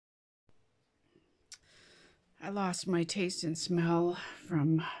I lost my taste and smell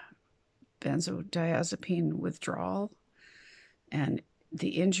from benzodiazepine withdrawal and the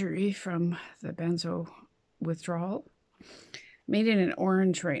injury from the benzo withdrawal made it an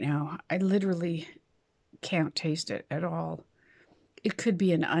orange right now. I literally can't taste it at all. It could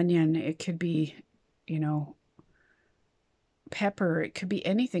be an onion. It could be, pepper. It could be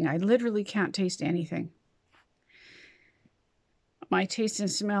anything. I literally can't taste anything. My taste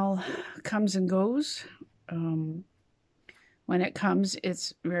and smell comes and goes. When it comes,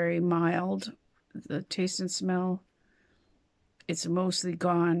 it's very mild. The taste and smell, it's mostly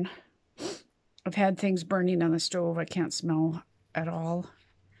gone. I've had things burning on the stove. I can't smell at all.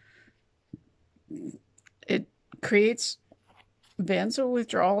 It creates benzo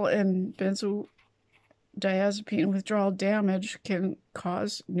withdrawal, and benzodiazepine withdrawal damage can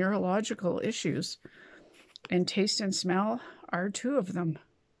cause neurological issues. And taste and smell are two of them.